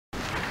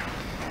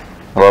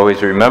I'll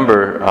always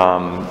remember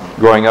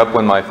growing up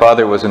when my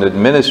father was an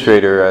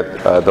administrator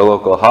at the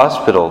local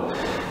hospital,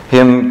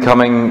 him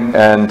coming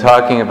and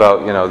talking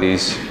about,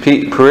 these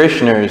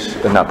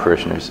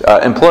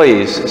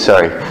employees,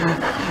 sorry,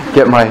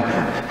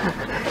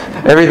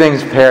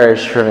 everything's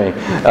parish for me.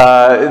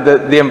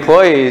 The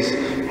employees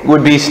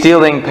would be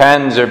stealing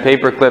pens or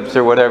paper clips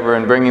or whatever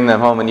and bringing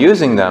them home and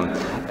using them.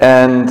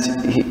 And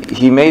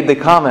he made the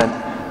comment,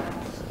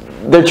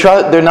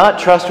 they're not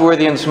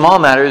trustworthy in small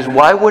matters.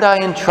 Why would I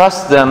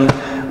entrust them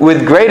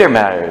with greater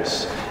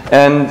matters?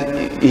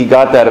 And he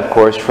got that, of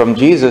course, from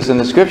Jesus in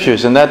the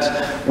Scriptures. And that's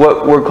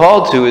what we're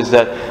called to, is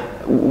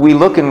that we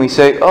look and we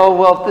say, oh,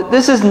 well,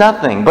 this is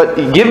nothing.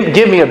 But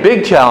give me a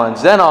big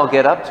challenge, then I'll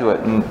get up to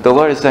it. And the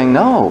Lord is saying,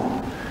 no.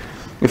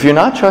 If you're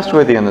not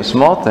trustworthy in the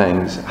small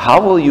things,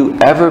 how will you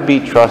ever be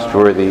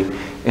trustworthy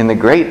in the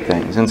great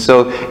things? And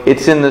so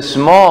it's in the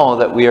small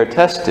that we are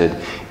tested.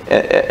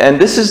 And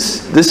this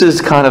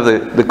is kind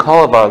of the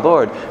call of our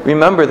Lord.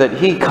 Remember that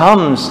He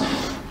comes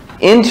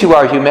into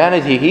our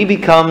humanity. He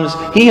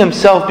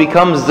Himself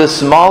becomes the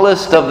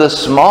smallest of the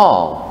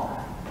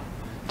small,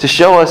 to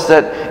show us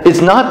that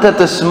it's not that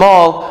the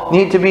small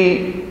need to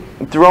be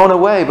thrown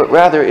away, but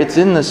rather it's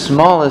in the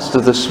smallest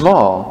of the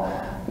small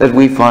that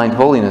we find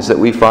holiness, that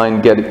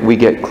we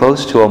get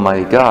close to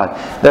Almighty God.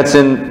 That's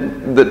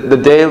in the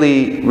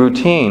daily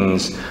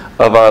routines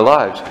of our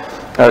lives.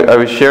 I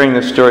was sharing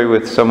this story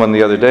with someone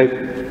the other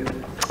day.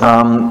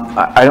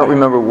 I don't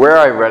remember where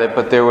I read it,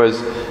 but there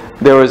was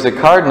a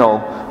cardinal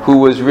who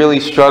was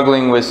really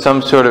struggling with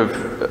some sort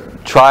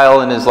of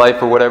trial in his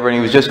life or whatever, and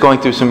he was just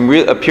going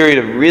through a period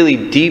of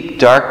really deep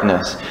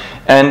darkness.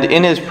 And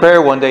in his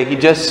prayer one day, he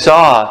just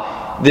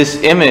saw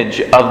this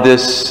image of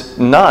this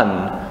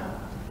nun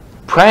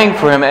praying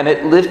for him, and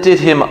it lifted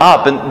him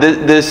up. And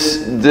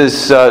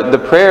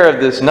the prayer of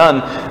this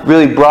nun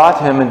really brought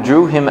him and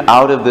drew him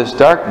out of this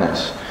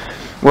darkness.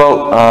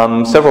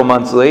 Well, several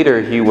months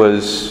later, he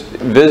was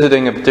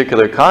visiting a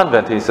particular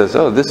convent. He says,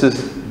 "Oh,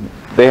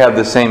 they have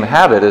the same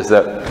habit as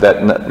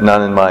that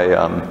nun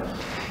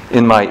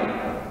in my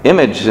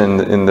image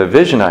in the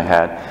vision I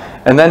had."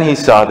 And then he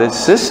saw this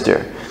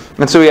sister,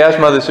 and so he asked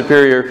Mother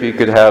Superior if he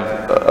could have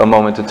a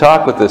moment to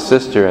talk with this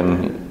sister.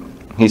 And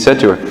he said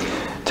to her,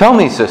 "Tell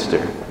me,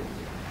 sister,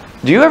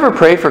 do you ever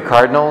pray for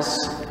cardinals?"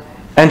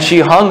 And she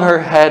hung her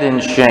head in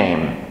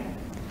shame.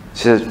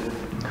 She says,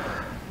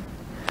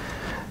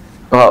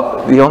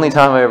 "Well, the only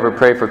time I ever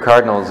pray for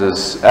cardinals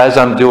is as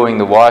I'm doing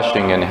the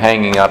washing and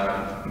hanging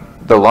up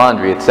the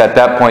laundry. It's at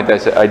that point that I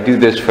say, I do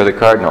this for the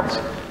cardinals."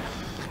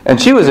 And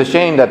she was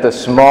ashamed at the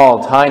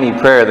small, tiny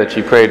prayer that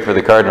she prayed for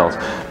the cardinals.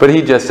 But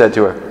he just said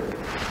to her,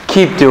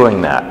 "Keep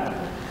doing that."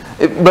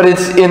 But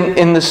it's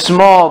in the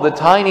small, the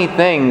tiny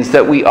things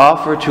that we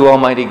offer to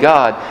Almighty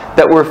God,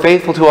 that we're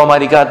faithful to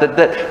Almighty God,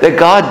 that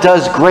God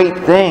does great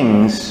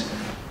things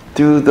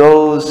through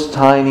those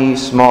tiny,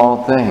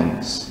 small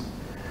things.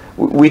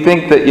 We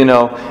think that,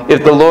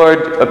 if the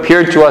Lord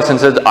appeared to us and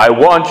said, "I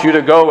want you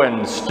to go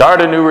and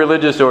start a new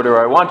religious order,"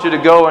 or "I want you to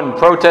go and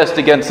protest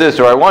against this,"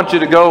 or "I want you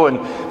to go and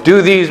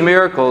do these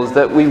miracles,"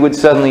 that we would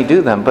suddenly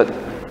do them. But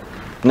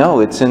no,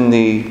 it's in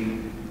the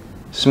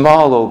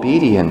small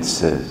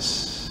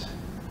obediences.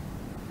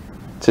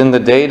 It's in the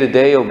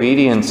day-to-day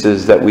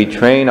obediences that we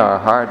train our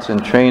hearts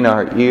and train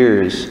our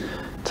ears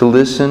to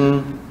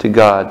listen to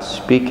God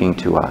speaking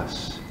to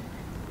us.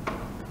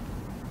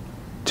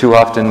 Too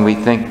often we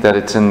think that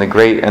it's in the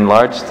great and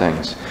large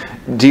things.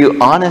 Do you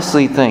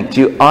honestly think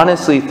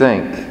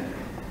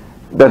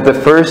that the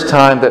first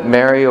time that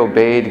Mary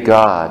obeyed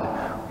God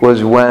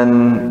was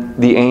when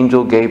the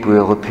angel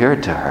Gabriel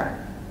appeared to her?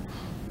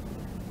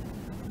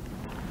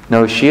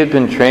 No, she had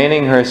been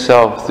training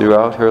herself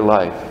throughout her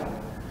life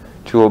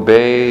to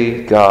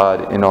obey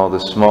God in all the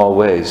small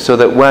ways, so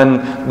that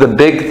when the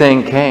big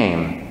thing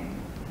came,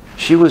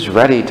 she was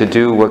ready to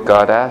do what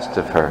God asked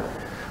of her.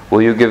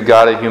 "Will you give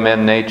God a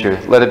human nature?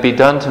 Let it be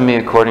done to me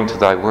according to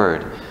thy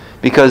word."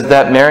 Because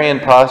that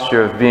Marian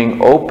posture of being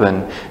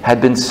open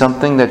had been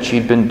something that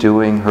she'd been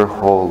doing her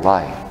whole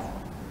life.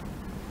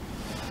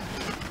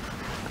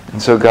 And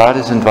so God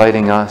is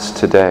inviting us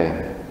today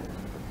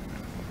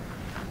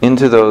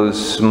into those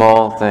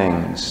small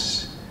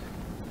things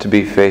to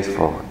be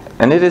faithful.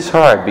 And it is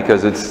hard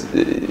because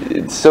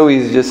it's so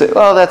easy to just say,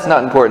 "Oh, that's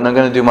not important. I'm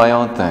going to do my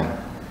own thing."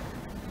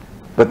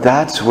 But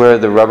that's where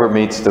the rubber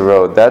meets the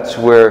road. That's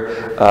where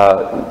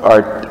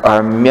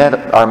our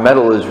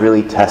mettle is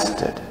really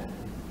tested.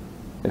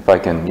 If I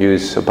can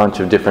use a bunch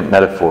of different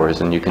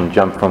metaphors and you can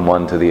jump from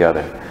one to the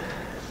other.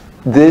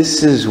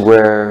 This is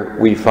where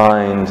we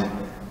find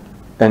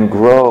and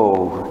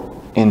grow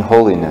in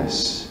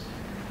holiness.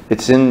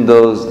 It's in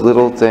those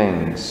little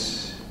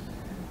things,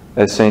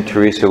 as St.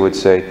 Teresa would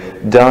say,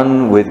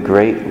 done with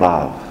great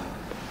love.